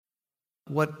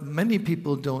What many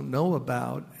people don't know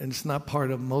about, and it's not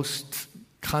part of most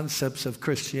concepts of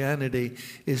Christianity,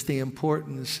 is the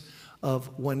importance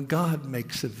of when God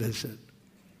makes a visit.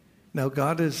 Now,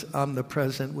 God is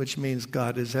omnipresent, which means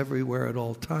God is everywhere at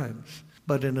all times.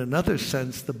 But in another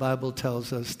sense, the Bible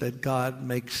tells us that God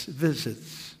makes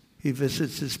visits. He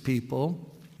visits his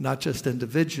people, not just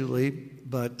individually,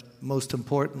 but most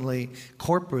importantly,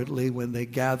 corporately, when they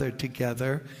gather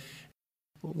together.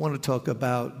 I want to talk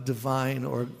about divine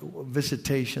or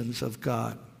visitations of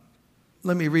God.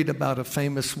 Let me read about a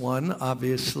famous one,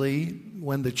 obviously,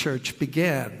 when the church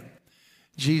began.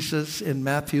 Jesus, in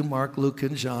Matthew, Mark, Luke,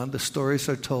 and John, the stories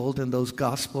are told in those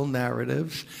gospel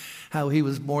narratives, how he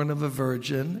was born of a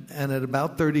virgin, and at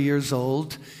about 30 years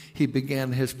old, he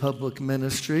began his public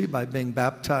ministry by being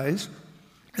baptized.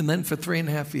 And then for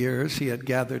 3.5 years, he had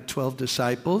gathered 12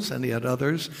 disciples, and he had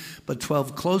others, but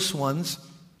 12 close ones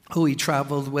who he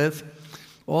traveled with,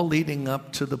 all leading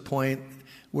up to the point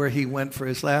where he went for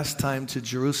his last time to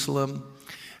Jerusalem.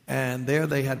 And there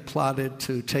they had plotted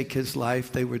to take his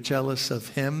life. They were jealous of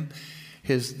him,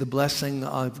 the blessing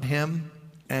of him,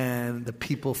 and the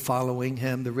people following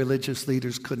him. The religious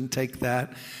leaders couldn't take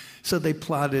that, so they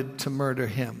plotted to murder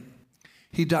him.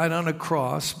 He died on a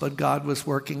cross, but God was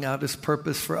working out his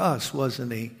purpose for us,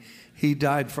 wasn't he? He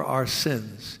died for our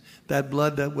sins. That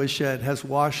blood that was shed has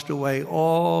washed away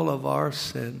all of our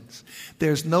sins.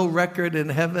 There's no record in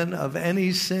heaven of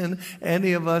any sin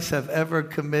any of us have ever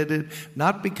committed,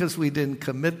 not because we didn't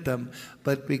commit them,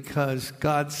 but because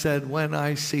God said, when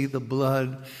I see the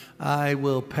blood, I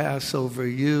will pass over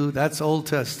you. That's Old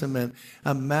Testament.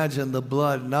 Imagine the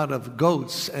blood, not of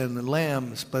goats and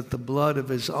lambs, but the blood of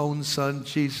his own son,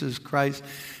 Jesus Christ.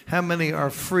 How many are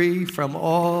free from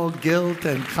all guilt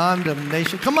and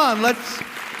condemnation? Come on, let's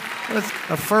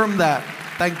affirm that.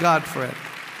 Thank God for it.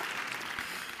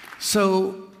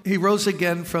 So he rose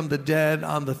again from the dead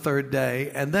on the third day,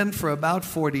 and then for about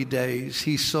 40 days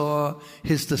he saw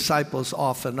his disciples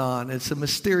off and on. It's a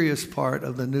mysterious part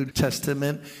of the New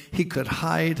Testament. He could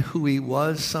hide who he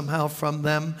was somehow from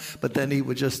them, but then he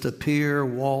would just appear.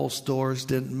 Walls, doors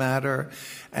didn't matter,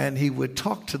 and he would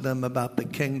talk to them about the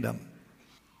kingdom.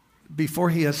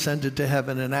 Before he ascended to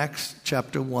heaven in Acts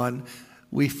chapter 1,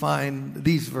 we find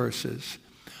these verses.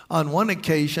 On one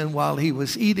occasion, while he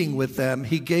was eating with them,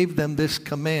 he gave them this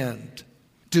command: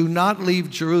 do not leave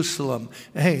Jerusalem.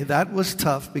 Hey, that was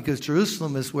tough because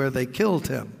Jerusalem is where they killed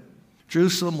him.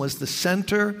 Jerusalem was the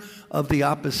center of the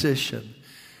opposition.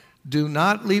 Do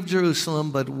not leave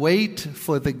Jerusalem, but wait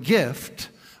for the gift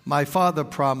my Father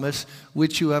promised,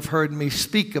 which you have heard me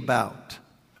speak about.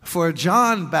 For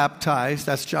John baptized,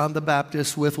 that's John the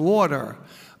Baptist, with water.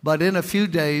 But in a few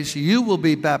days, you will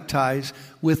be baptized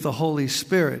with the Holy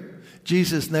Spirit.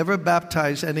 Jesus never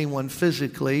baptized anyone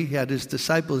physically. He had his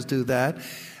disciples do that.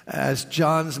 As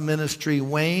John's ministry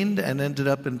waned and ended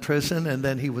up in prison, and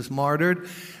then he was martyred,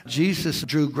 Jesus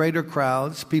drew greater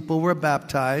crowds. People were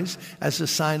baptized as a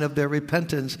sign of their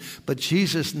repentance. But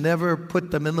Jesus never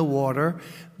put them in the water.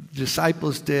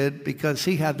 Disciples did, because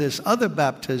he had this other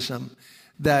baptism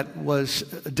that was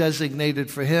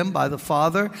designated for him by the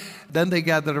Father. Then they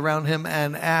gathered around him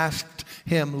and asked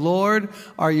him, Lord,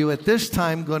 are you at this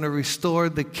time going to restore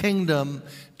the kingdom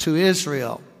to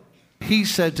Israel? He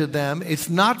said to them, it's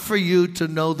not for you to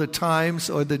know the times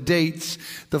or the dates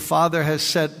the Father has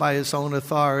set by his own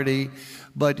authority,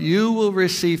 but you will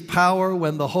receive power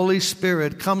when the Holy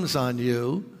Spirit comes on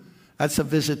you. That's a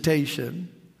visitation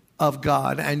of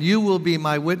God, and you will be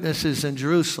my witnesses in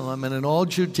Jerusalem and in all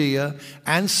Judea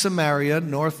and Samaria,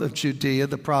 north of Judea,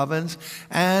 the province,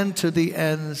 and to the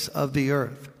ends of the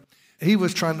earth. He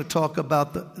was trying to talk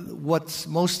about what's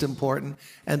most important,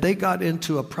 and they got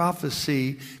into a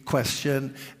prophecy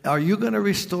question. Are you going to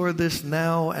restore this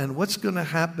now? And what's going to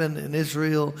happen in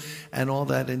Israel and all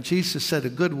that? And Jesus said a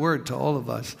good word to all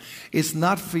of us. It's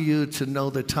not for you to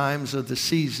know the times or the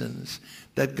seasons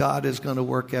that God is going to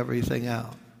work everything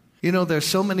out. You know, there's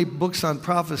so many books on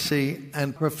prophecy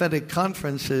and prophetic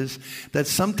conferences that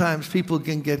sometimes people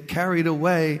can get carried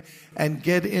away and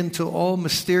get into all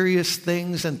mysterious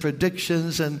things and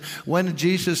predictions and when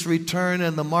Jesus returned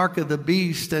and the mark of the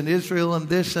beast and Israel and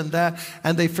this and that,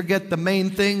 and they forget the main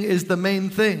thing is the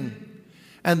main thing.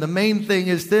 And the main thing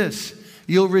is this: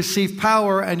 you'll receive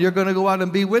power and you're going to go out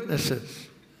and be witnesses.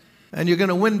 And you're going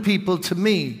to win people to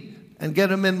me and get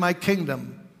them in my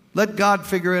kingdom. Let God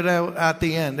figure it out at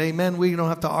the end. Amen. We don't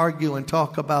have to argue and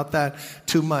talk about that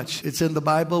too much. It's in the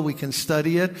Bible. We can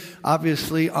study it.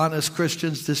 Obviously, honest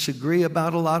Christians disagree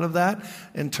about a lot of that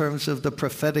in terms of the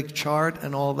prophetic chart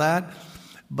and all that.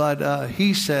 But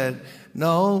he said,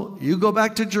 no, you go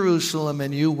back to Jerusalem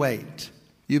and you wait.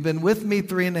 You've been with me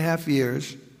 3.5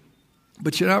 years,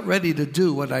 but you're not ready to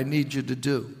do what I need you to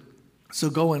do. So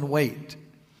go and wait.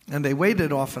 And they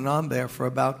waited off and on there for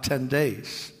about 10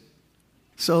 days.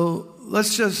 So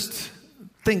let's just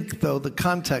think, though, the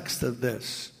context of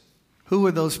this. Who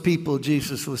were those people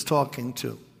Jesus was talking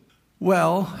to?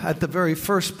 Well, at the very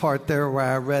first part there where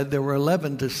I read, there were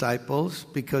 11 disciples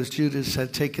because Judas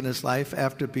had taken his life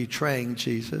after betraying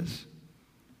Jesus.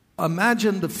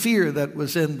 Imagine the fear that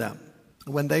was in them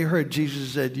when they heard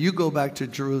Jesus said, you go back to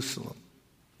Jerusalem.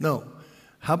 No.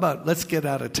 How about let's get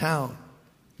out of town?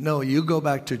 No, you go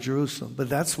back to Jerusalem. But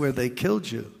that's where they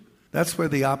killed you. That's where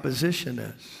the opposition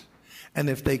is. And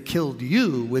if they killed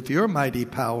you with your mighty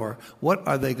power, what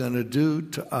are they going to do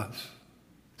to us?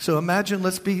 So imagine,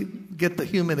 get the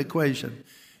human equation.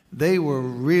 They were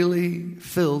really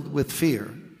filled with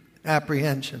fear,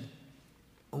 apprehension.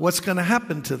 What's going to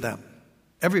happen to them?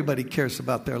 Everybody cares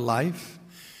about their life.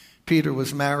 Peter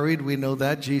was married, we know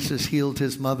that. Jesus healed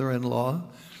his mother-in-law,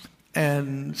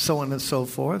 and so on and so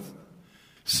forth.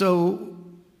 So,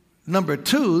 number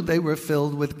 2, they were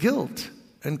filled with guilt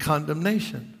and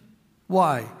condemnation.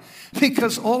 Why?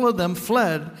 Because all of them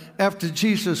fled after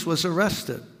Jesus was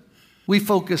arrested. We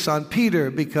focus on Peter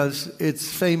because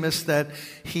it's famous that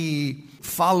he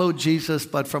followed Jesus,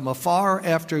 but from afar.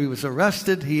 After he was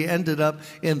arrested, he ended up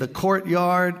in the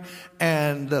courtyard,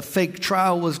 and the fake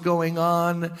trial was going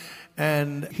on,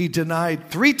 and he denied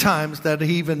 3 times that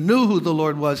he even knew who the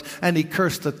Lord was, and he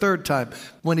cursed the 3rd time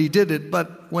when he did it.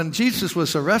 But when Jesus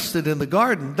was arrested in the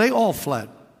garden, they all fled.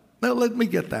 Now, let me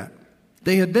get that.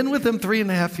 They had been with him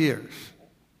 3.5 years.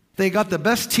 They got the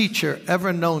best teacher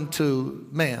ever known to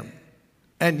man.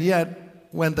 And yet,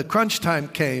 when the crunch time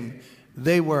came,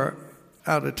 they were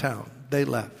out of town. They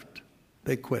left.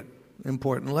 They quit.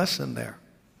 Important lesson there,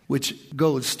 which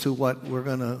goes to what we're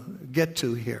going to get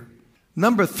to here.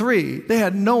 Number 3, they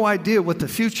had no idea what the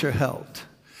future held.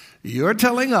 You're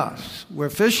telling us we're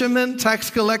fishermen, tax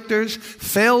collectors,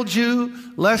 failed you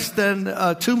less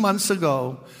than 2 months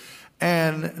ago,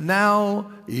 and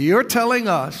now you're telling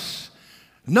us,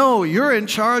 no, you're in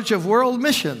charge of world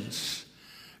missions.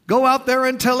 Go out there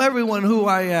and tell everyone who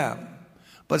I am.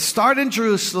 But start in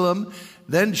Jerusalem,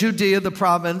 then Judea, the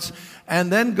province, and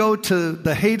then go to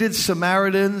the hated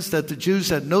Samaritans that the Jews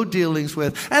had no dealings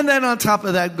with. And then on top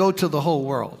of that, go to the whole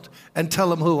world and tell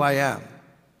them who I am.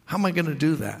 How am I going to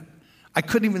do that? I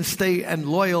couldn't even stay and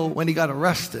loyal when he got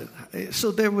arrested.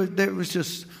 So there was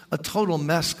just a total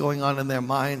mess going on in their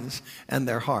minds and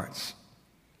their hearts.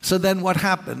 So then what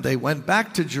happened? They went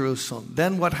back to Jerusalem.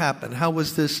 Then what happened? How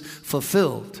was this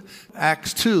fulfilled?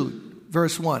 Acts 2.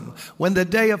 Verse 1, when the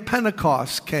day of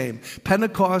Pentecost came.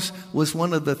 Pentecost was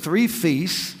one of the 3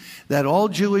 feasts that all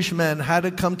Jewish men had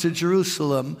to come to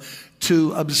Jerusalem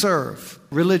to observe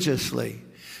religiously.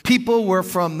 People were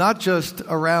from not just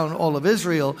around all of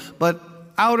Israel, but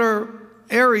outer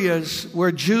areas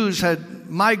where Jews had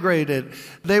migrated.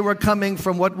 They were coming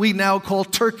from what we now call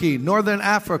Turkey, northern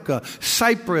Africa,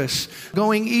 Cyprus,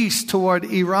 going east toward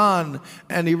Iran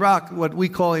and Iraq, what we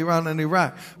call Iran and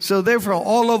Iraq. So they're from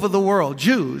all over the world,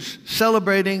 Jews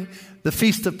celebrating the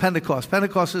Feast of Pentecost.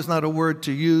 Pentecost is not a word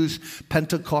to use,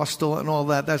 Pentecostal and all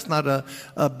that. That's not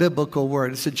a biblical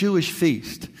word. It's a Jewish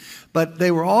feast. But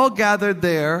they were all gathered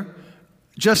there.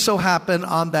 Just so happened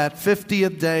on that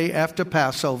 50th day after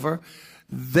Passover,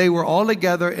 they were all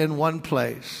together in one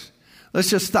place. Let's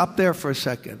just stop there for a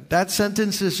second. That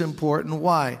sentence is important.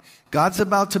 Why? God's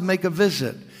about to make a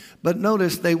visit. But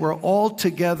notice they were all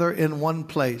together in one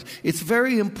place. It's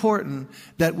very important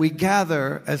that we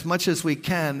gather as much as we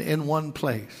can in one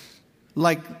place.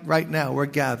 Like right now, we're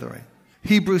gathering.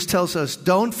 Hebrews tells us,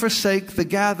 don't forsake the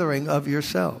gathering of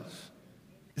yourselves.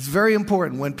 It's very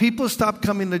important. When people stop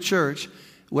coming to church,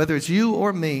 whether it's you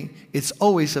or me, it's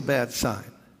always a bad sign.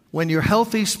 When you're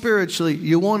healthy spiritually,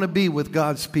 you want to be with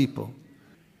God's people.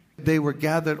 They were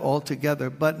gathered all together,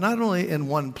 but not only in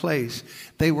one place,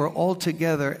 they were all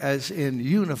together as in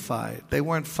unified. They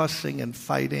weren't fussing and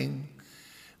fighting.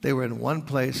 They were in one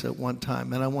place at one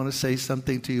time. And I want to say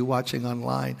something to you watching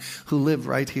online who live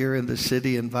right here in the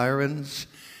city environs.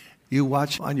 You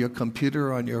watch on your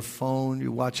computer, on your phone,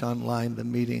 you watch online the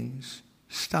meetings.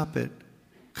 Stop it.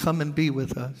 Come and be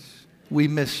with us. We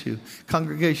miss you.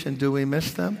 Congregation, do we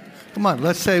miss them? Come on,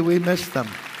 let's say we miss them.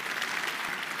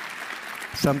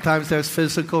 Sometimes there's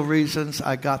physical reasons.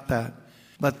 I got that.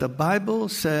 But the Bible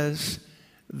says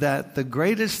that the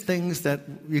greatest things that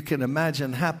you can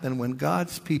imagine happen when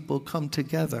God's people come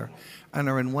together and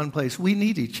are in one place. We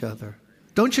need each other.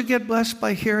 Don't you get blessed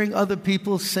by hearing other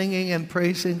people singing and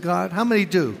praising God? How many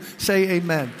do? Say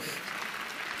amen.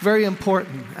 Very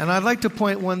important. And I'd like to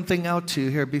point one thing out to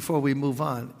you here before we move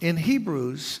on. In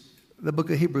Hebrews, the book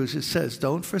of Hebrews, it says,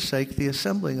 don't forsake the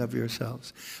assembling of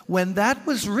yourselves. When that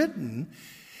was written,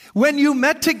 when you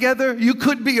met together, you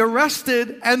could be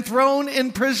arrested and thrown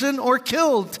in prison or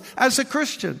killed as a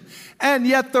Christian. And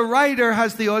yet the writer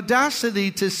has the audacity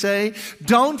to say,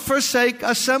 don't forsake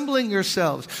assembling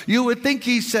yourselves. You would think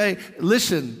he'd say,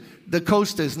 listen, the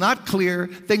coast is not clear.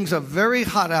 Things are very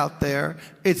hot out there.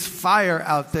 It's fire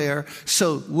out there.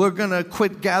 So we're going to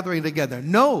quit gathering together.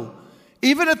 No.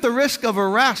 Even at the risk of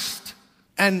arrest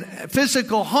and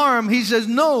physical harm, he says,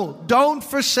 no, don't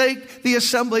forsake the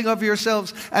assembling of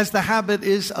yourselves as the habit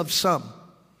is of some.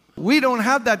 We don't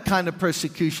have that kind of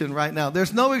persecution right now.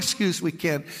 There's no excuse we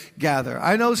can't gather.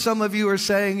 I know some of you are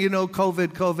saying,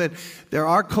 COVID. There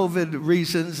are COVID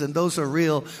reasons, and those are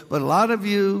real. But a lot of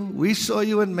you, we saw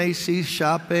you in Macy's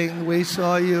shopping. We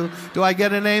saw you. Do I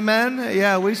get an amen?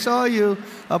 Yeah, we saw you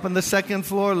up on the second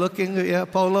floor looking,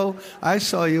 Polo. I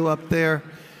saw you up there.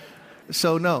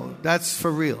 So no, that's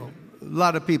for real. A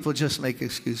lot of people just make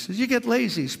excuses. You get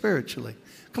lazy spiritually.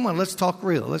 Come on, let's talk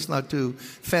real. Let's not do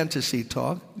fantasy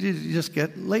talk. You just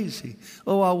get lazy.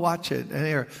 Oh, I'll watch it and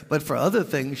here. But for other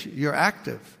things, you're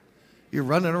active. You're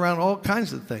running around all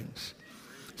kinds of things.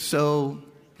 So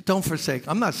don't forsake.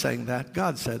 I'm not saying that.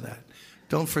 God said that.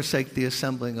 Don't forsake the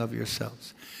assembling of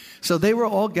yourselves. So they were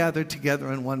all gathered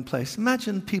together in one place.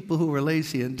 Imagine people who were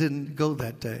lazy and didn't go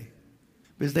that day.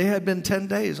 Because they had been 10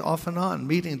 days off and on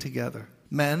meeting together.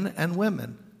 Men and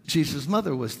women. Jesus'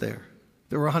 mother was there.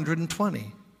 There were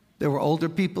 120. There were older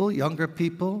people, younger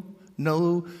people,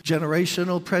 no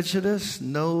generational prejudice,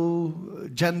 no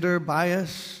gender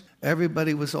bias.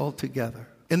 Everybody was all together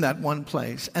in that one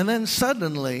place. And then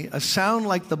suddenly, a sound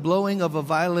like the blowing of a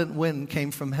violent wind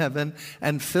came from heaven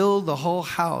and filled the whole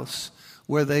house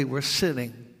where they were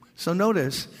sitting. So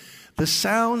notice, the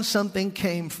sound, something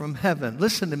came from heaven.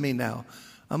 Listen to me now.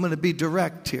 I'm going to be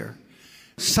direct here.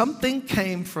 Something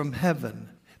came from heaven.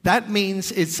 That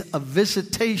means it's a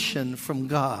visitation from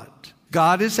God.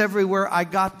 God is everywhere. I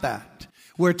got that.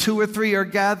 Where 2 or 3 are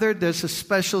gathered, there's a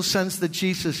special sense that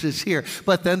Jesus is here.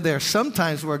 But then there's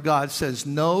sometimes where God says,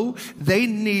 no, they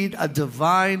need a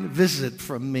divine visit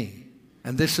from me.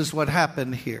 And this is what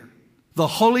happened here. The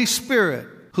Holy Spirit,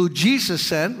 who Jesus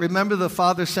sent. Remember, the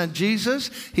Father sent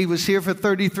Jesus. He was here for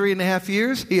 33 and a half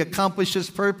years. He accomplished his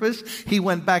purpose. He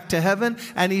went back to heaven,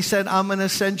 and he said, I'm going to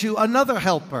send you another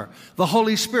helper, the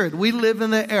Holy Spirit. We live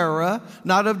in the era,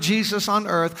 not of Jesus on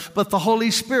earth, but the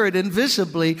Holy Spirit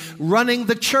invisibly running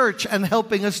the church and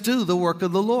helping us do the work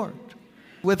of the Lord.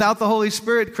 Without the Holy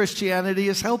Spirit, Christianity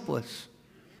is helpless.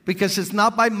 Because it's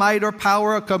not by might or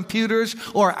power or computers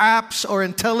or apps or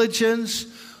intelligence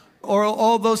or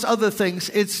all those other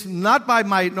things. It's not by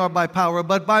might nor by power,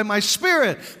 but by my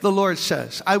Spirit, the Lord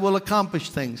says. I will accomplish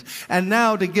things. And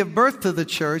now to give birth to the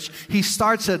church, he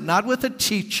starts it not with a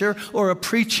teacher or a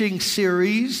preaching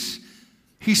series.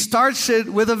 He starts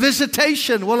it with a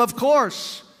visitation. Well, of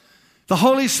course, the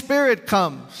Holy Spirit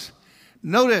comes.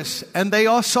 Notice, and they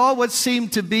all saw what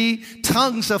seemed to be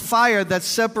tongues of fire that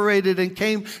separated and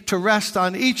came to rest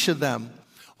on each of them.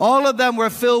 All of them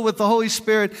were filled with the Holy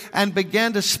Spirit and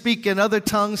began to speak in other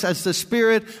tongues as the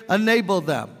Spirit enabled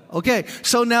them. Okay,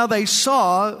 so now they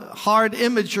saw hard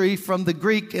imagery from the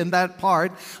Greek in that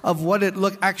part of what it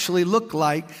actually looked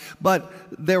like. But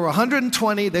there were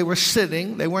 120. They were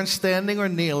sitting. They weren't standing or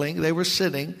kneeling. They were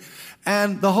sitting.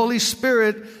 And the Holy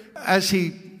Spirit, as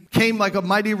he came like a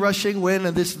mighty rushing wind,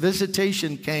 and this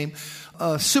visitation came,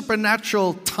 a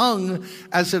supernatural tongue,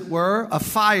 as it were, a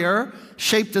fire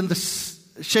shaped in the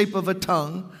shape of a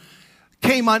tongue,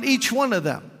 came on each one of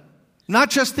them.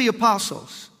 Not just the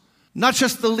apostles, not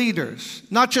just the leaders,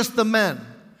 not just the men.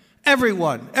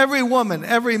 Everyone, every woman,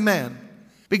 every man.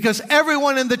 Because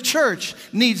everyone in the church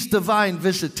needs divine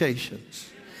visitations.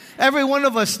 Every one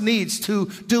of us needs to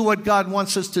do what God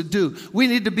wants us to do. We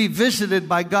need to be visited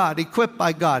by God, equipped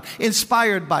by God,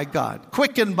 inspired by God,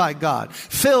 quickened by God,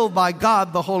 filled by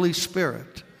God, the Holy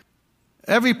Spirit.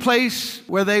 Every place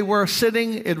where they were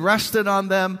sitting, it rested on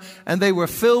them, and they were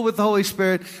filled with the Holy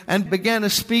Spirit and began to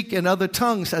speak in other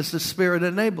tongues as the Spirit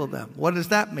enabled them. What does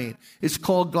that mean? It's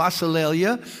called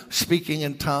glossolalia, speaking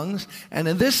in tongues. And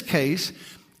in this case,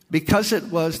 because it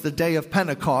was the day of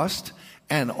Pentecost,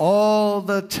 and all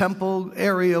the temple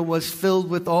area was filled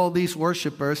with all these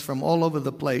worshipers from all over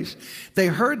the place, they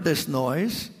heard this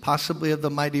noise, possibly of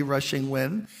the mighty rushing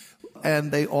wind,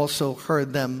 and they also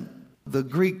heard them. The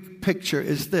Greek picture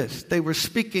is this. They were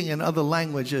speaking in other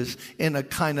languages in a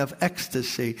kind of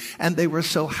ecstasy. And they were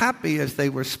so happy as they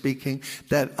were speaking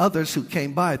that others who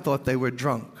came by thought they were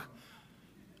drunk.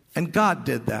 And God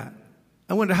did that.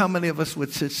 I wonder how many of us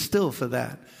would sit still for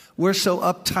that. We're so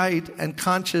uptight and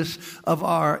conscious of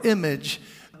our image,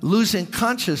 losing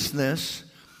consciousness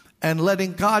and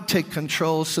letting God take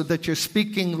control so that you're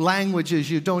speaking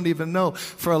languages you don't even know.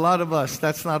 For a lot of us,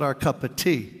 that's not our cup of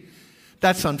tea.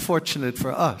 That's unfortunate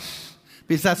for us,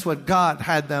 because that's what God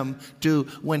had them do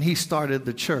when he started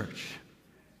the church.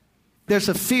 There's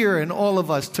a fear in all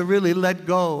of us to really let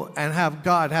go and have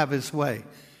God have his way.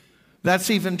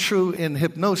 That's even true in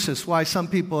hypnosis, why some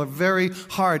people are very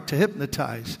hard to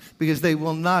hypnotize, because they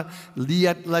will not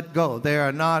yet let go. They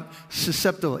are not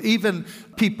susceptible. Even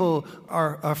people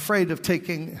are afraid of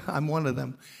taking, I'm one of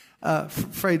them,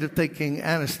 afraid of taking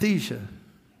anesthesia,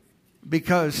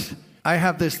 because I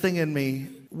have this thing in me,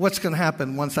 what's going to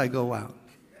happen once I go out?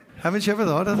 Haven't you ever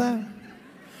thought of that?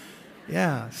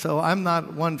 Yeah, so I'm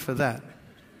not one for that.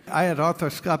 I had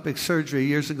arthroscopic surgery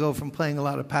years ago from playing a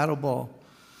lot of paddleball.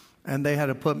 And they had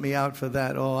to put me out for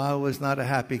that. Oh, I was not a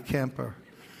happy camper.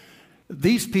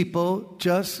 These people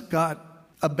just got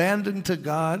abandoned to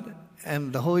God,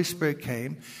 and the Holy Spirit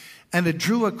came, and it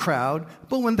drew a crowd.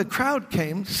 But when the crowd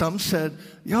came, some said,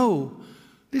 yo,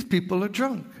 these people are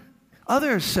drunk.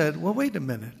 Others said, well, wait a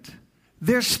minute.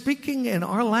 They're speaking in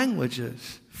our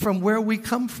languages from where we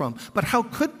come from. But how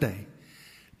could they?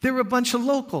 They're a bunch of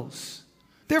locals.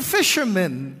 They're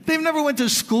fishermen. They've never went to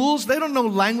schools. They don't know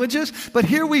languages. But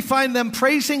here we find them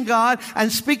praising God and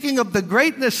speaking of the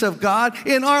greatness of God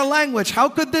in our language. How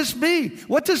could this be?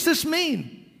 What does this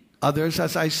mean? Others,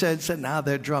 as I said, now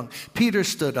they're drunk. Peter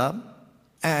stood up,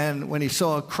 and when he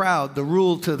saw a crowd, the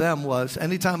rule to them was,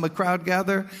 anytime a crowd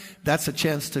gather, that's a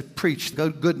chance to preach the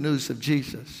good news of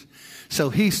Jesus. So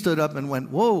he stood up and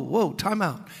went, whoa, time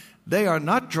out. They are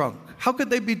not drunk. How could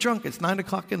they be drunk? It's 9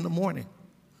 o'clock in the morning.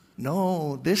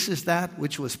 No, this is that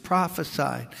which was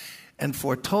prophesied and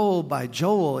foretold by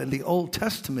Joel in the Old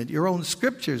Testament. Your own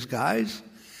scriptures, guys.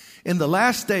 In the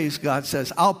last days, God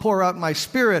says, I'll pour out my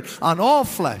spirit on all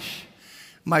flesh.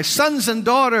 My sons and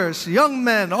daughters, young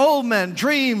men, old men,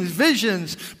 dreams,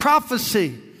 visions,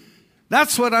 prophecy.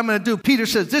 That's what I'm going to do. Peter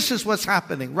says, this is what's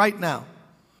happening right now.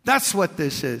 That's what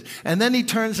this is. And then he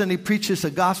turns and he preaches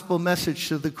a gospel message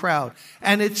to the crowd.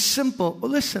 And it's simple. Well,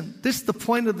 listen, this is the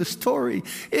point of the story,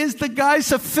 is the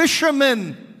guy's a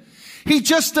fisherman. He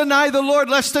just denied the Lord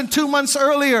less than 2 months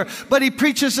earlier, but he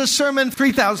preaches a sermon,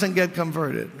 3,000 get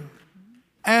converted.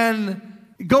 And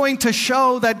going to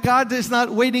show that God is not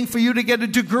waiting for you to get a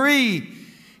degree.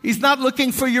 He's not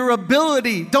looking for your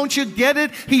ability. Don't you get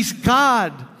it? He's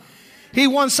God. He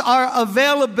wants our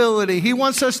availability. He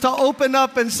wants us to open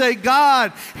up and say,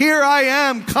 God, here I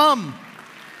am, come.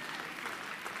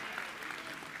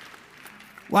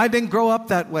 Well, I didn't grow up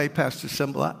that way, Pastor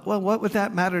Symbol. Well, what would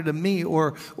that matter to me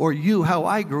or you, how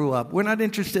I grew up? We're not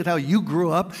interested how you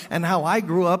grew up and how I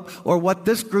grew up or what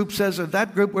this group says or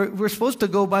that group. We're supposed to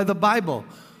go by the Bible.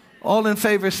 All in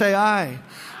favor, say aye.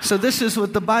 So this is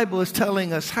what the Bible is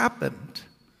telling us happened.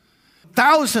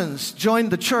 Thousands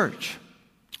joined the church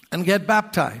and get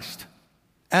baptized.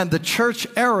 And the church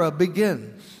era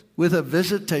begins with a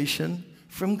visitation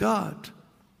from God.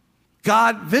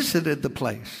 God visited the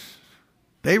place.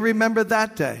 They remember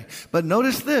that day. But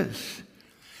notice this.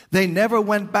 They never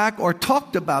went back or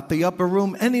talked about the upper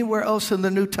room anywhere else in the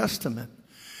New Testament.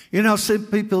 You know, some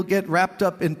people get wrapped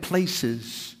up in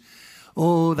places.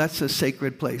 Oh, that's a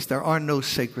sacred place. There are no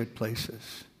sacred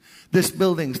places. This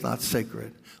building's not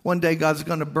sacred. One day God's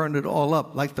going to burn it all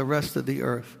up like the rest of the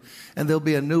earth. And there'll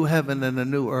be a new heaven and a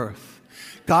new earth.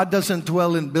 God doesn't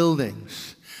dwell in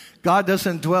buildings. God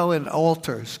doesn't dwell in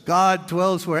altars. God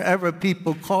dwells wherever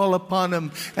people call upon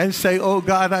him and say, oh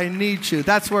God, I need you.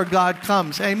 That's where God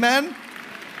comes. Amen?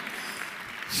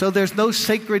 So there's no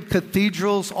sacred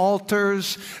cathedrals,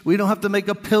 altars. We don't have to make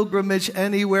a pilgrimage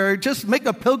anywhere. Just make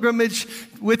a pilgrimage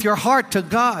with your heart to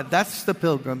God. That's the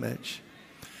pilgrimage.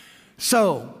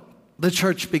 So the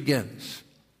church begins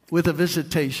with a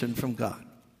visitation from God.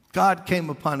 God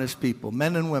came upon his people,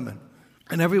 men and women.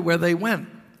 And everywhere they went,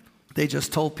 they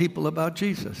just told people about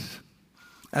Jesus.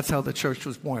 That's how the church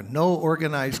was born. No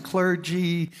organized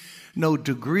clergy, no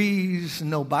degrees,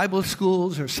 no Bible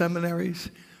schools or seminaries.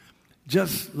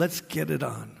 Just let's get it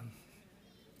on.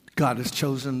 God has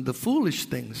chosen the foolish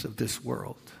things of this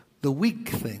world, the weak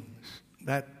things.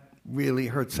 That really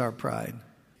hurts our pride.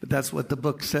 But that's what the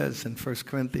book says in 1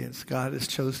 Corinthians. God has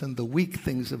chosen the weak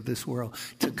things of this world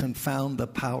to confound the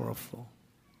powerful.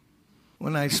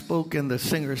 When I spoke and the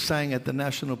singer sang at the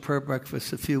National Prayer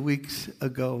Breakfast a few weeks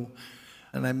ago,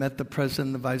 and I met the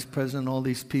president, the vice president, all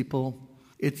these people,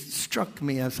 it struck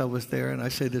me as I was there, and I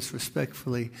say this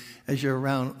respectfully, as you're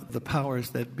around the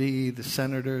powers that be, the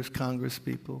senators,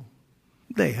 congresspeople,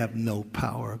 They have no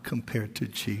power compared to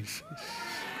Jesus.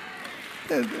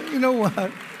 You know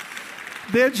what?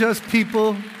 They're just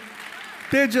people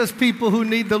who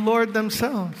need the Lord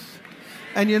themselves.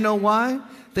 And you know why?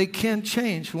 They can't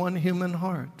change one human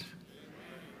heart.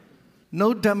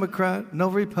 No Democrat, no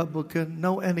Republican,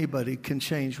 no anybody can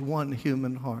change one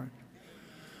human heart.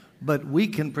 But we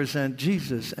can present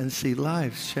Jesus and see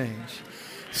lives change.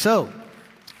 So,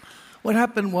 what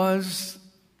happened was,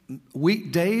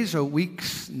 days or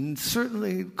weeks,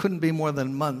 certainly couldn't be more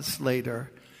than months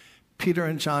later, Peter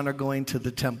and John are going to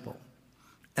the temple.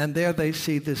 And there they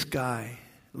see this guy,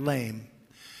 lame,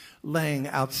 laying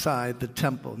outside the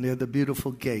temple near the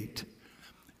beautiful gate.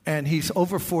 And he's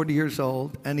over 40 years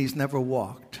old, and he's never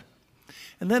walked.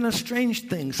 And then a strange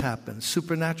thing happens,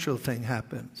 supernatural thing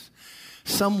happens.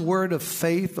 Some word of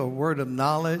faith or word of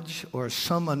knowledge or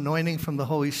some anointing from the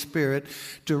Holy Spirit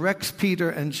directs Peter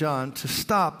and John to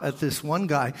stop at this one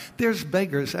guy. There's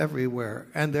beggars everywhere,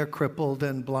 and they're crippled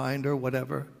and blind or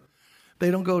whatever.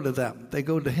 They don't go to them. They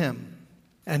go to him.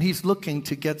 And he's looking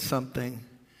to get something.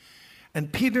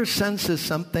 And Peter senses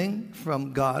something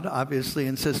from God, obviously,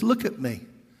 and says, "Look at me."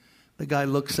 The guy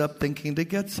looks up thinking to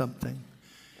get something.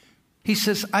 He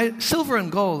says, "Silver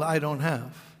and gold I don't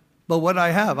have. But what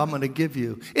I have, I'm going to give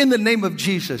you. In the name of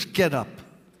Jesus, get up."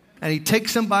 And he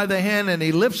takes him by the hand and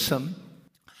he lifts him.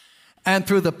 And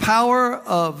through the power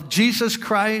of Jesus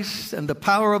Christ and the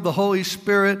power of the Holy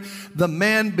Spirit, the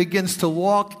man begins to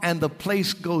walk and the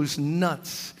place goes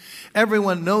nuts.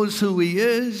 Everyone knows who he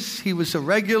is. He was a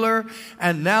regular,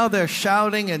 and now they're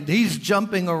shouting, and he's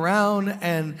jumping around,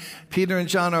 and Peter and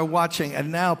John are watching,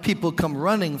 and now people come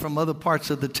running from other parts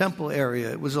of the temple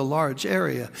area. It was a large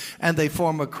area, and they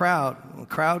form a crowd. When a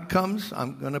crowd comes,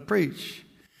 I'm going to preach.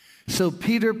 So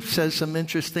Peter says some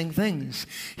interesting things.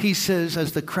 He says,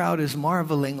 as the crowd is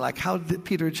marveling, like, how did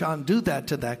Peter and John do that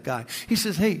to that guy? He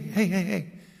says, hey,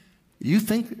 you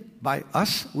think by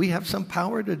us we have some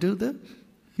power to do this?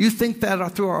 You think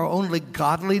that through our only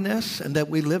godliness and that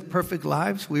we live perfect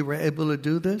lives, we were able to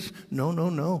do this?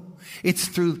 No. It's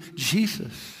through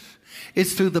Jesus.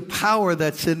 It's through the power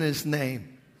that's in his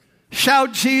name.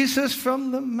 Shout Jesus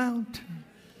from the mountain.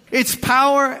 It's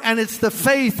power and it's the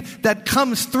faith that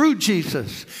comes through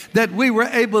Jesus that we were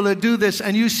able to do this.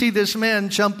 And you see this man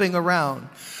jumping around.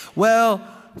 Well,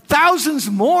 thousands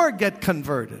more get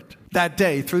converted that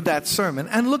day through that sermon.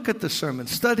 And look at the sermon.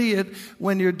 Study it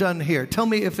when you're done here. Tell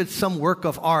me if it's some work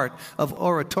of art, of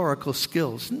oratorical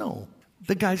skills. No.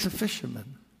 The guy's a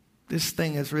fisherman. This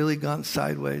thing has really gone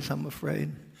sideways, I'm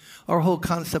afraid. Our whole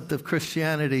concept of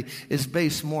Christianity is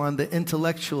based more on the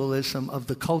intellectualism of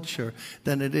the culture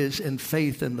than it is in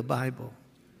faith in the Bible.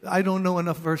 I don't know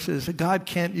enough verses. God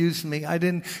can't use me. I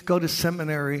didn't go to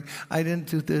seminary. I didn't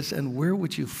do this. And where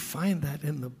would you find that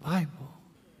in the Bible?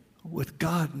 With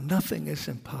God, nothing is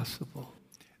impossible.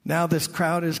 Now this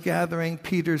crowd is gathering.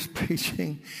 Peter's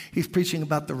preaching. He's preaching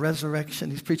about the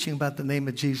resurrection. He's preaching about the name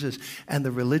of Jesus. And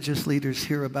the religious leaders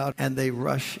hear about it, and they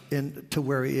rush in to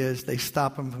where he is. They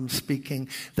stop him from speaking.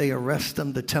 They arrest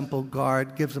him. The temple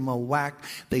guard gives him a whack.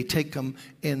 They take him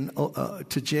in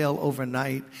to jail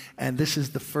overnight. And this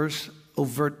is the first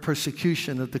overt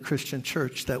persecution of the Christian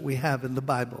church that we have in the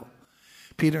Bible.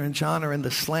 Peter and John are in the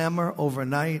slammer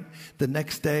overnight. The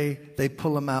next day, they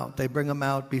pull him out. They bring him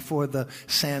out before the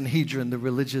Sanhedrin, the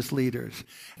religious leaders.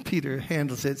 Peter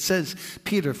handles it. It says,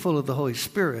 Peter, full of the Holy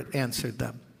Spirit, answered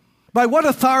them. By what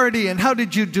authority and how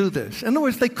did you do this? In other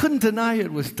words, they couldn't deny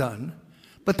it was done,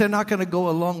 but they're not going to go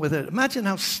along with it. Imagine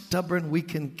how stubborn we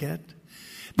can get.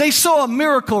 They saw a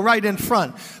miracle right in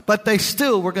front, but they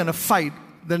still were going to fight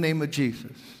the name of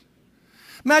Jesus.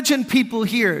 Imagine people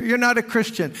here, you're not a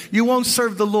Christian, you won't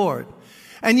serve the Lord.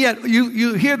 And yet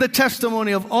you hear the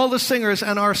testimony of all the singers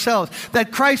and ourselves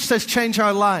that Christ has changed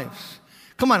our lives.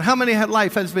 Come on, how many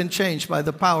life has been changed by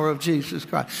the power of Jesus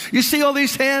Christ? You see all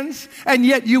these hands, and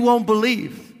yet you won't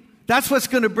believe. That's what's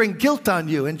going to bring guilt on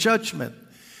you and judgment.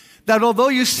 That although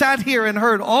you sat here and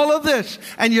heard all of this,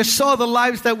 and you saw the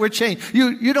lives that were changed,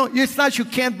 it's not you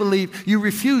can't believe, you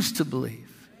refuse to believe.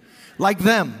 Like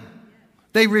them.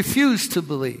 They refuse to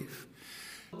believe.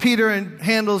 Peter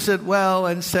handles it well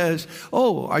and says,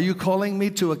 "Oh, are you calling me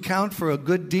to account for a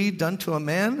good deed done to a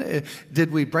man?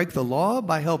 Did we break the law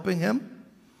by helping him?"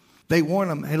 They warn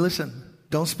him, "Hey, listen,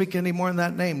 don't speak any more in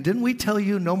that name. Didn't we tell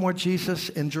you no more Jesus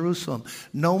in Jerusalem?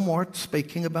 No more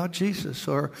speaking about Jesus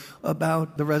or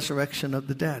about the resurrection of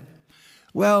the dead."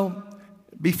 Well,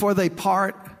 before they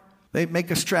part, they make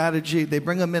a strategy. They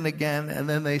bring him in again, and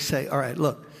then they say, "All right,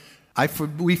 look.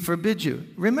 We forbid you."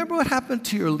 Remember what happened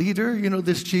to your leader,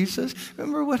 this Jesus?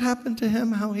 Remember what happened to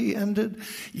him, how he ended?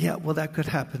 Yeah, well, that could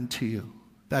happen to you.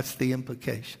 That's the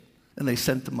implication. And they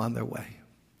sent them on their way.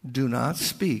 Do not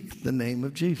speak the name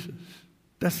of Jesus.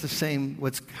 That's the same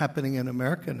what's happening in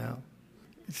America now.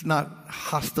 It's not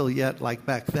hostile yet like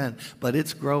back then, but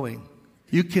it's growing.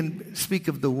 You can speak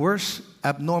of the worst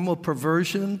abnormal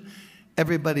perversion,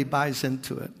 everybody buys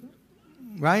into it,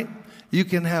 right? You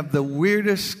can have the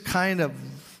weirdest kind of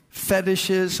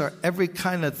fetishes or every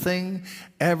kind of thing.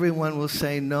 Everyone will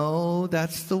say, no,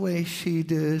 that's the way she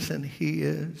is and he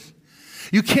is.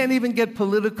 You can't even get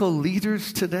political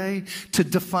leaders today to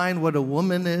define what a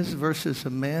woman is versus a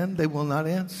man. They will not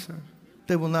answer.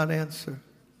 They will not answer.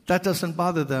 That doesn't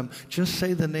bother them. Just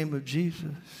say the name of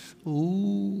Jesus.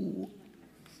 Ooh.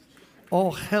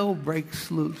 All hell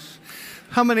breaks loose.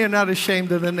 How many are not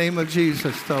ashamed of the name of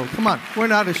Jesus, though? Come on, we're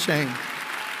not ashamed.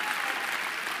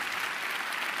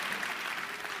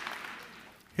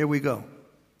 Here we go.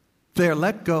 They're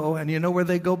let go, and you know where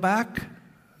they go back?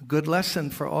 Good lesson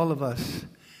for all of us.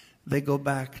 They go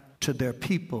back to their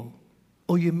people.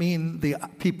 Oh, you mean the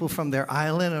people from their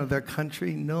island or their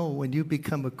country? No, when you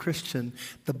become a Christian,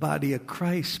 the body of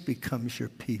Christ becomes your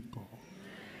people.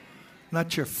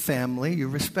 Not your family. You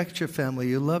respect your family.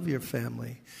 You love your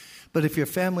family. But if your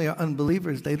family are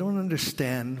unbelievers, they don't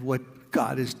understand what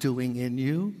God is doing in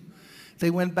you.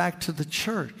 They went back to the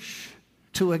church,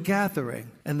 to a gathering.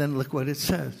 And then look what it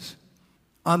says.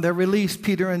 On their release,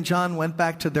 Peter and John went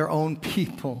back to their own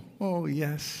people. Oh,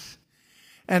 yes.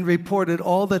 And reported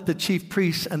all that the chief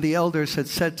priests and the elders had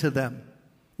said to them.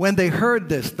 When they heard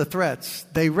this, the threats,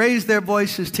 they raised their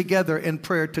voices together in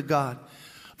prayer to God.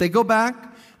 They go back,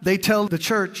 they tell the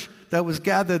church that was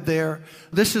gathered there,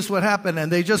 this is what happened,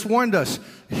 and they just warned us,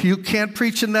 you can't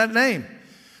preach in that name.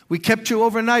 We kept you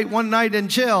overnight, one night in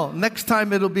jail. Next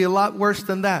time it'll be a lot worse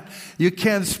than that. You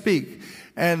can't speak.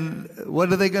 And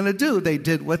what are they going to do? They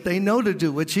did what they know to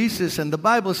do with Jesus. And the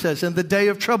Bible says, in the day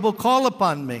of trouble, call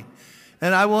upon me,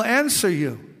 and I will answer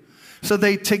you. So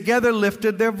they together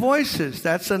lifted their voices.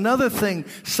 That's another thing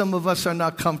some of us are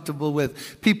not comfortable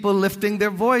with. People lifting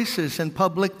their voices in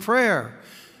public prayer.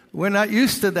 We're not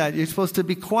used to that. You're supposed to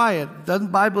be quiet. The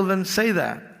Bible doesn't say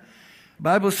that. The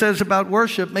Bible says about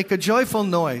worship, make a joyful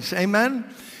noise. Amen?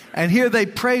 And here they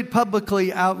prayed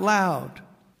publicly out loud.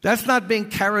 That's not being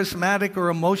charismatic or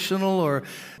emotional or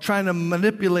trying to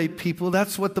manipulate people.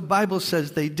 That's what the Bible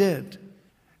says they did.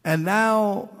 And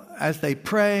now, as they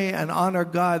pray and honor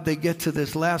God, they get to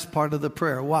this last part of the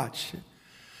prayer. Watch.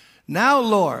 Now,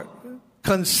 Lord,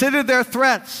 consider their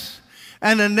threats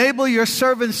and enable your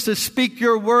servants to speak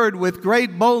your word with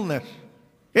great boldness.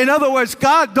 In other words,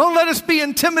 God, don't let us be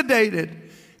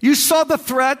intimidated. You saw the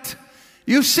threat.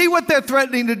 You see what they're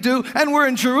threatening to do. And we're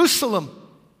in Jerusalem,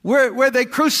 where they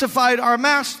crucified our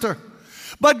master.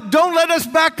 But don't let us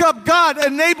back up. God,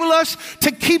 enable us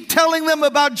to keep telling them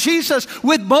about Jesus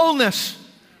with boldness.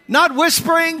 Not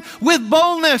whispering, with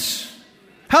boldness.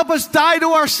 Help us die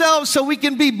to ourselves so we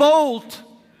can be bold.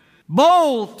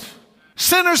 Bold.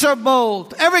 Sinners are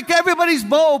bold. Everybody's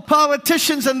bold.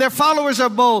 Politicians and their followers are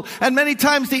bold. And many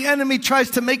times the enemy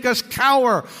tries to make us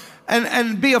cower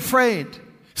and be afraid.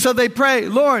 So they pray,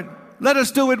 Lord, let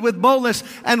us do it with boldness.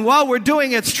 And while we're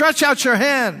doing it, stretch out your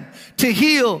hand to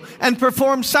heal and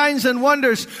perform signs and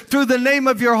wonders through the name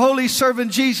of your holy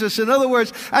servant Jesus. In other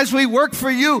words, as we work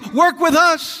for you, work with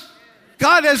us.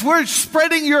 God, as we're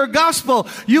spreading your gospel,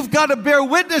 you've got to bear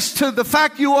witness to the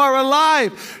fact you are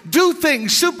alive. Do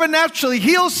things supernaturally.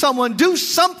 Heal someone. Do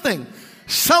something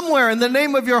somewhere in the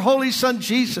name of your holy son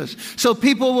Jesus. So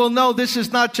people will know this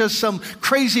is not just some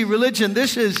crazy religion.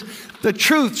 This is the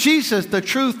truth. Jesus, the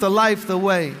truth, the life, the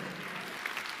way.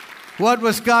 What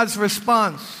was God's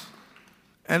response?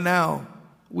 And now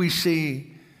we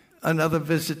see another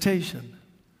visitation.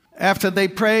 After they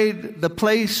prayed, the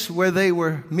place where they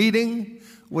were meeting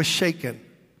was shaken.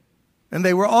 And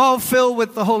they were all filled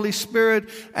with the Holy Spirit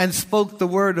and spoke the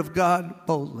word of God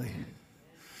boldly.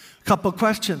 A couple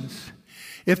questions.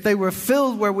 If they were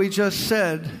filled where we just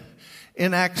said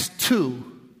in Acts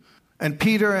 2, and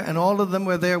Peter and all of them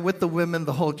were there with the women,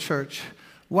 the whole church,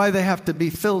 why they have to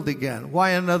be filled again?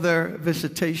 Why another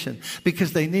visitation?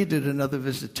 Because they needed another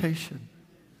visitation.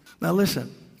 Now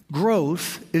listen.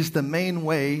 Growth is the main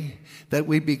way that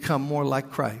we become more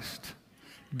like Christ.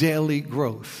 Daily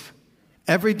growth.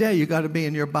 Every day you got to be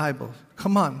in your Bible.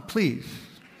 Come on, please.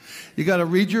 You got to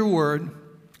read your word.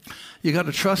 You got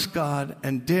to trust God.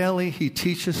 And daily he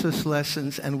teaches us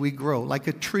lessons and we grow. Like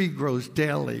a tree grows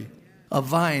daily. A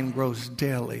vine grows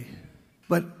daily.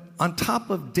 But on top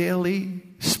of daily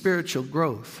spiritual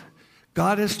growth,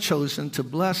 God has chosen to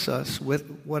bless us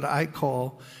with what I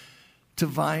call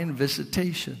divine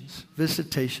visitations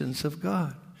of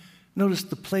God. Notice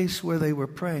the place where they were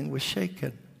praying was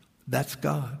shaken. That's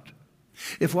God.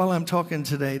 If while I'm talking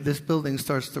today, this building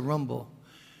starts to rumble,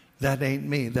 that ain't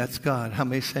me, that's God. How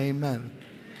many say amen?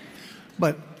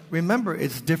 But remember,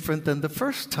 it's different than the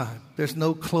first time. There's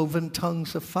no cloven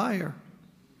tongues of fire.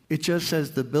 It just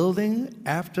says the building,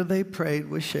 after they prayed,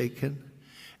 was shaken.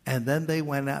 And then they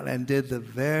went out and did the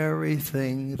very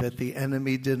thing that the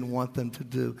enemy didn't want them to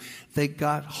do. They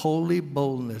got holy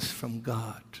boldness from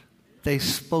God. They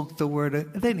spoke the word.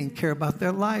 They didn't care about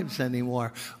their lives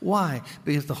anymore. Why?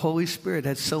 Because the Holy Spirit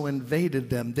had so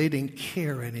invaded them, they didn't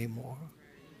care anymore.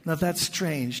 Now that's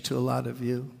strange to a lot of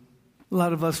you. A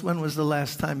lot of us, when was the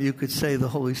last time you could say the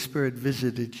Holy Spirit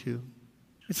visited you?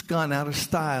 It's gone out of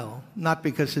style, not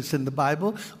because it's in the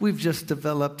Bible. We've just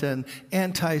developed an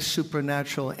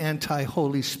anti-supernatural,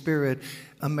 anti-Holy Spirit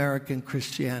American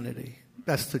Christianity.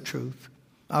 That's the truth.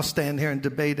 I'll stand here and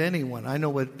debate anyone. I know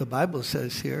what the Bible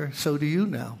says here. So do you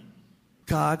now.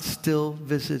 God still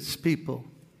visits people.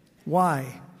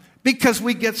 Why? Because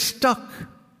we get stuck.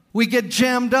 We get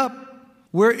jammed up.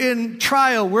 We're in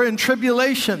trial. We're in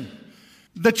tribulation.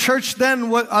 The church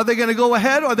then, are they going to go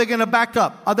ahead or are they going to back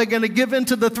up? Are they going to give in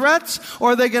to the threats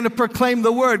or are they going to proclaim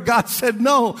the word? God said,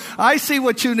 no, I see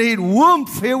what you need.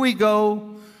 Whoomph, here we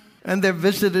go. And they're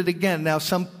visited again. Now,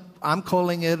 I'm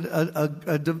calling it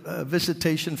a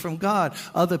visitation from God.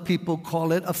 Other people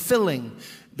call it a filling.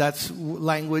 That's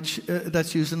language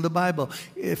that's used in the Bible.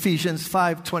 Ephesians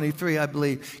 5:23, I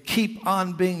believe. Keep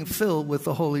on being filled with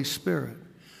the Holy Spirit.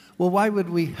 Well, why would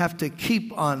we have to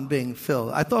keep on being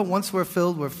filled? I thought once we're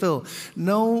filled, we're filled.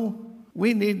 No,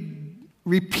 we need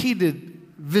repeated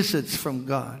visits from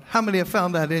God. How many have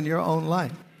found that in your own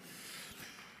life?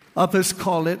 Others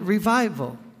call it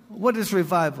revival. What is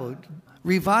revival?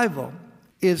 Revival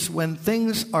is when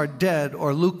things are dead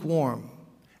or lukewarm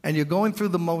and you're going through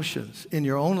the motions in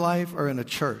your own life or in a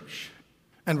church.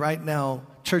 And right now,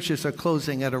 churches are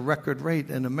closing at a record rate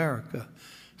in America.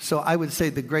 So I would say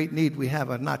the great need we have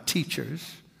are not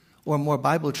teachers or more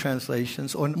Bible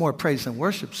translations or more praise and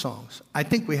worship songs. I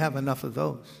think we have enough of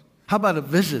those. How about a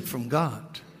visit from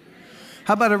God?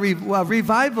 How about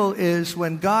revival is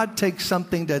when God takes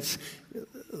something that's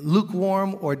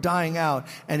lukewarm or dying out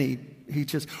and he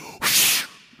just whoosh,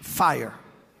 fire.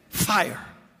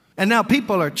 And now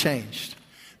people are changed.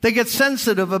 They get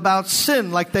sensitive about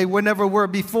sin like they never were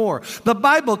before. The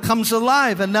Bible comes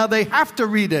alive and now they have to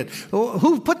read it.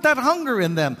 Who put that hunger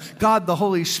in them? God, the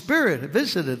Holy Spirit,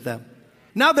 visited them.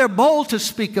 Now they're bold to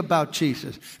speak about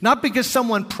Jesus. Not because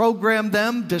someone programmed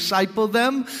them, discipled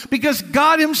them, because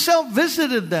God himself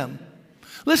visited them.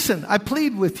 Listen, I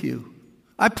plead with you.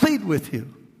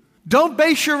 Don't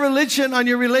base your religion on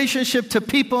your relationship to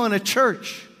people in a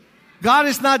church. God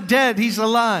is not dead, he's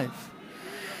alive.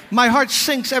 My heart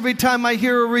sinks every time I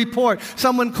hear a report.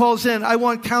 Someone calls in, I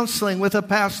want counseling with a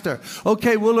pastor.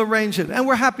 Okay, we'll arrange it. And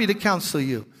we're happy to counsel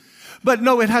you. But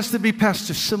no, it has to be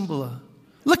Pastor Cymbala.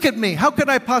 Look at me. How could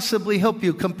I possibly help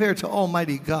you compared to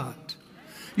Almighty God?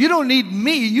 You don't need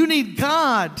me. You need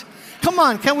God. Come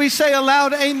on, can we say a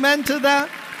loud amen to that?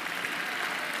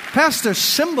 Pastor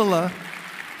Cymbala.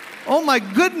 Oh my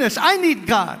goodness, I need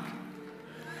God.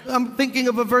 I'm thinking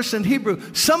of a verse in Hebrew.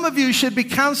 Some of you should be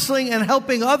counseling and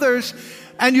helping others,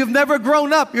 and you've never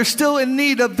grown up. You're still in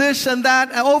need of this and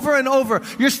that over and over.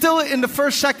 You're still in the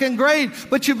first, second grade,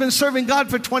 but you've been serving God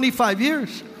for 25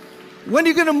 years. When are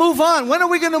you going to move on? When are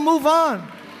we going to move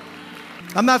on?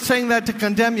 I'm not saying that to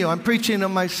condemn you. I'm preaching to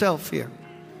myself here.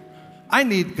 I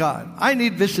need God. I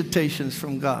need visitations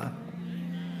from God.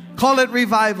 Call it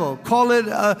revival. Call it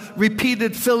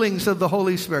repeated fillings of the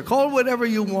Holy Spirit. Call it whatever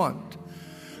you want.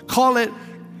 Call it,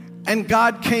 and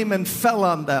God came and fell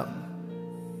on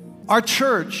them. Our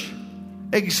church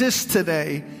exists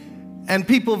today, and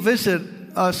people visit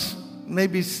us.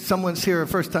 Maybe someone's here, a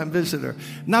first-time visitor.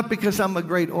 Not because I'm a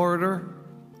great orator.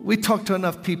 We talk to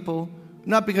enough people.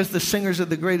 Not because the singers are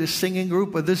the greatest singing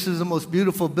group, or this is the most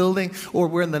beautiful building, or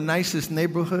we're in the nicest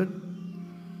neighborhood.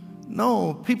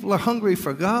 No, people are hungry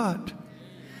for God.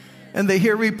 And they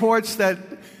hear reports that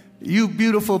you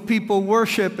beautiful people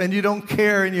worship and you don't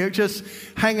care and you just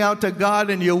hang out to God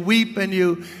and you weep and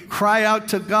you cry out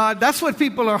to God. That's what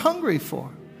people are hungry for.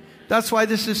 That's why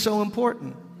this is so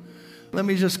important. Let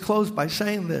me just close by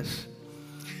saying this.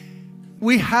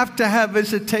 We have to have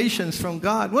visitations from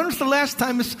God. When was the last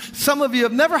time? Some of you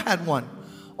have never had one.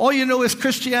 All you know is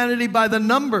Christianity by the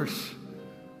numbers.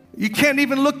 You can't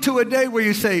even look to a day where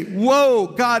you say, whoa,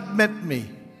 God met me.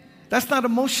 That's not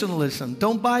emotionalism.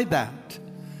 Don't buy that.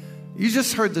 You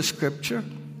just heard the scripture.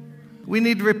 We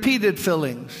need repeated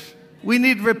fillings. We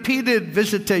need repeated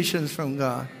visitations from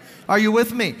God. Are you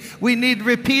with me? We need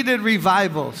repeated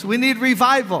revivals. We need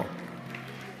revival.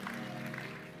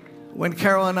 When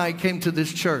Carol and I came to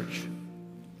this church,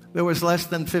 there was less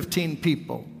than 15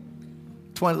 people,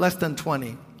 less than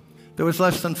 20. There was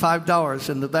less than $5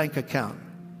 in the bank account.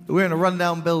 We were in a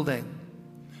rundown building.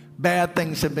 Bad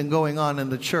things had been going on in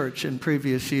the church in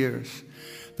previous years.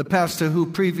 The pastor who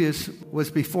was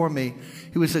before me,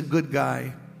 he was a good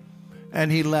guy,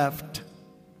 and he left.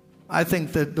 I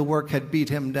think that the work had beat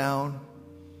him down.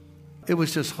 It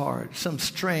was just hard. Some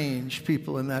strange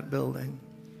people in that building.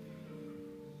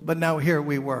 But now here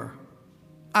we were.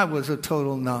 I was a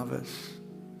total novice.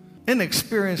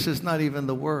 Inexperience is not even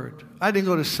the word. I didn't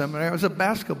go to seminary. I was a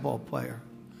basketball player.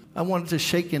 I wanted to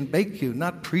shake and bake you,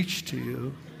 not preach to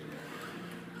you.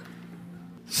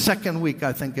 Second week,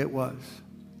 I think it was.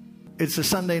 It's a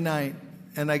Sunday night,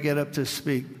 and I get up to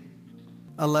speak.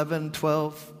 11,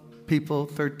 12 people,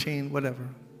 13, whatever.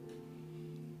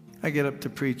 I get up to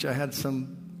preach. I had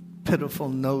some pitiful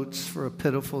notes for a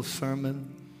pitiful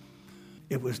sermon.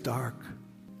 It was dark.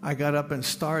 I got up and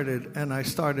I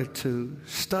started to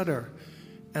stutter.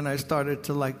 And I started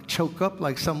to choke up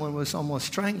like someone was almost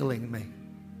strangling me.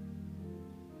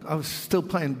 I was still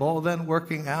playing ball then,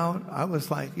 working out. I was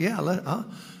like, yeah,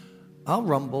 I'll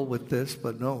rumble with this.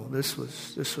 But no, this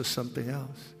was something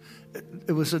else.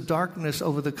 It was a darkness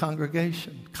over the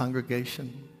congregation.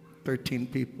 13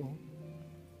 people.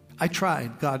 I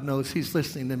tried. God knows He's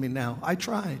listening to me now. I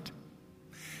tried.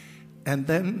 And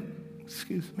then,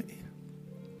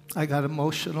 I got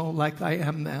emotional like I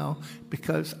am now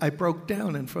because I broke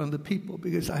down in front of the people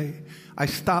because I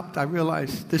stopped. I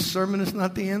realized this sermon is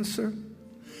not the answer.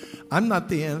 I'm not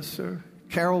the answer.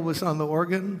 Carol was on the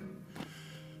organ.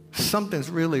 Something's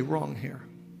really wrong here.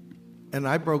 And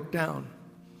I broke down.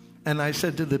 And I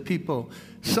said to the people,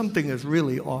 something is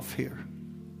really off here.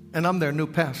 And I'm their new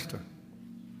pastor.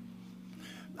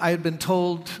 I had been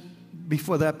told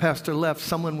before that pastor left,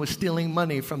 someone was stealing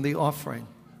money from the offering.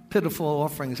 Pitiful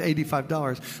offerings,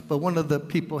 $85. But one of the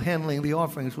people handling the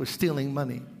offerings was stealing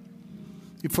money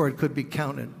before it could be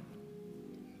counted.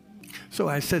 So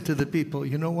I said to the people,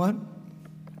 you know what?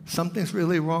 Something's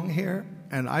really wrong here,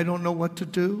 and I don't know what to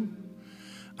do.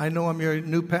 I know I'm your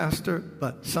new pastor,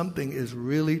 but something is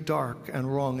really dark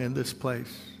and wrong in this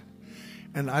place.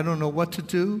 And I don't know what to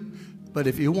do, but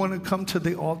if you want to come to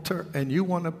the altar and you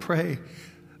want to pray,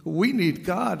 we need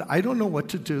God. I don't know what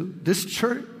to do. This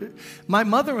church, my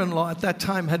mother-in-law at that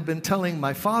time had been telling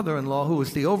my father-in-law, who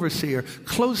was the overseer,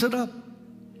 close it up.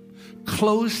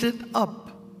 Close it up.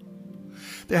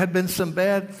 There had been some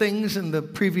bad things in the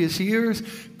previous years.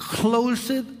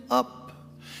 Close it up.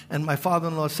 And my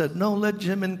father-in-law said, no, let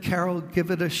Jim and Carol give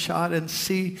it a shot and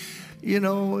see. You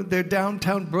know, they're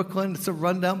downtown Brooklyn. It's a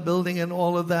rundown building and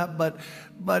all of that. But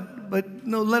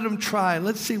no, let them try.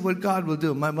 Let's see what God will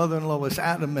do. My mother-in-law was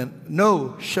adamant.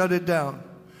 No, shut it down.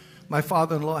 My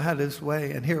father-in-law had his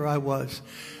way, and here I was.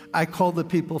 I called the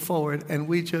people forward, and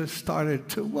we just started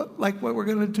to, what we're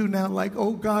going to do now, like,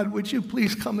 oh, God, would you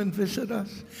please come and visit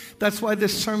us? That's why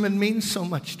this sermon means so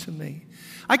much to me.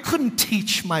 I couldn't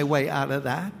teach my way out of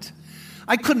that.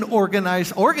 I couldn't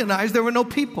organize. There were no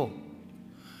people.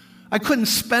 I couldn't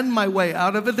spend my way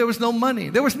out of it. There was no money.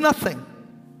 There was nothing.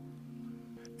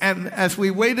 And as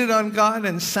we waited on God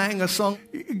and sang a song,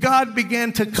 God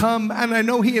began to come, and I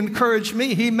know He encouraged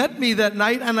me. He met me that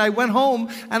night, and I went home,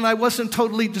 and I wasn't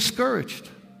totally discouraged.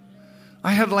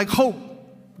 I had hope.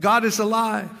 God is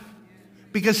alive.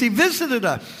 Because He visited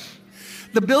us.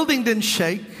 The building didn't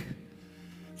shake.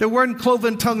 There weren't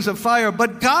cloven tongues of fire,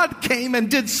 but God came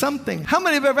and did something. How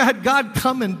many have ever had God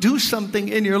come and do something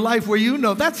in your life where you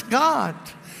know that's God?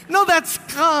 No, that's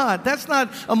God. That's not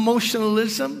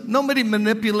emotionalism. Nobody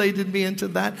manipulated me into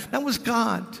that. That was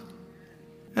God.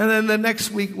 And then the next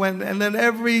week went, and then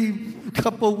every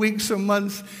couple weeks or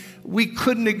months, we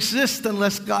couldn't exist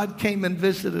unless God came and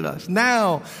visited us.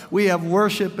 Now we have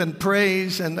worship and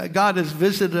praise, and God has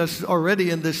visited us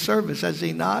already in this service, has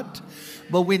He not?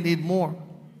 But we need more.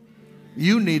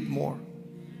 You need more.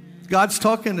 God's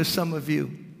talking to some of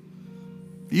you.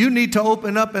 You need to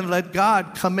open up and let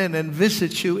God come in and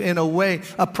visit you in a way,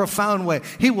 a profound way.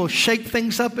 He will shake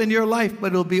things up in your life, but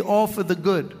it'll be all for the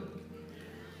good.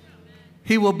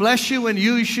 He will bless you and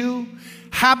use you.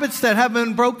 Habits that have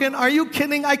been broken. Are you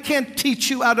kidding? I can't teach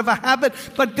you out of a habit,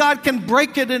 but God can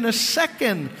break it in a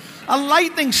second. A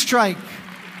lightning strike.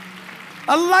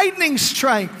 A lightning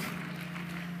strike.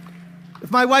 If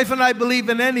my wife and I believe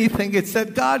in anything, it's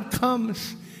that God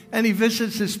comes and He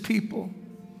visits His people.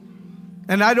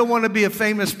 And I don't want to be a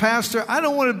famous pastor. I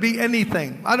don't want to be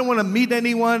anything. I don't want to meet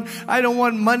anyone. I don't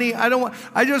want money.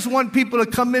 I just want people to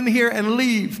come in here and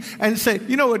leave and say,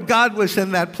 you know what, God was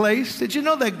in that place. Did you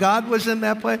know that God was in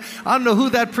that place? I don't know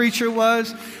who that preacher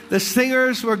was. The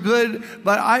singers were good,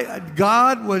 but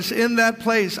God was in that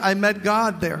place. I met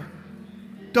God there.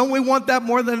 Don't we want that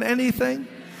more than anything?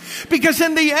 Because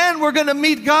in the end, we're going to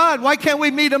meet God. Why can't we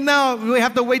meet him now? Do we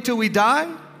have to wait till we die?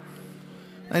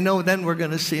 I know then we're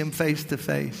going to see him face to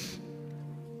face.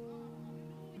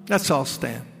 Let's all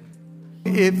stand.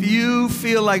 If you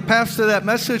feel like, Pastor, that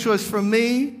message was for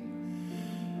me,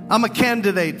 I'm a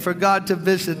candidate for God to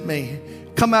visit me,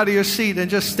 come out of your seat and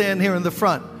just stand here in the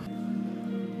front.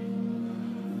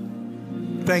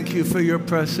 Thank you for your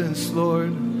presence,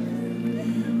 Lord.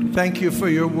 Thank you for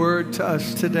your word to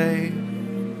us today.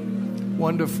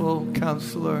 Wonderful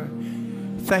Counselor.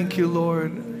 Thank you,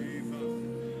 Lord.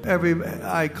 Every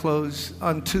eye closed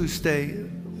on Tuesday.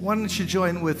 Why don't you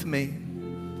join with me?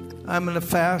 I'm going to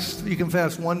fast. You can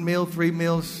fast 1 meal, 3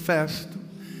 meals, fast.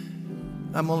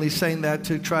 I'm only saying that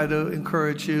to try to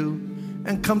encourage you.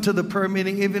 And come to the prayer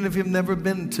meeting even if you've never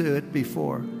been to it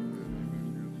before.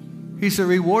 He's a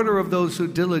rewarder of those who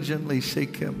diligently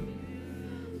seek him.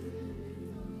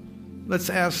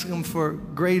 Let's ask him for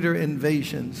greater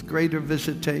invasions, greater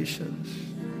visitations,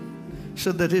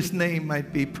 so that his name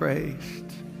might be praised.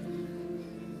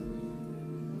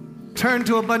 Turn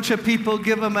to a bunch of people,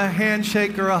 give them a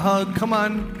handshake or a hug. Come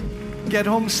on, get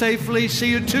home safely. See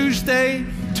you Tuesday.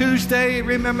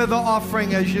 Remember the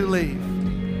offering as you leave.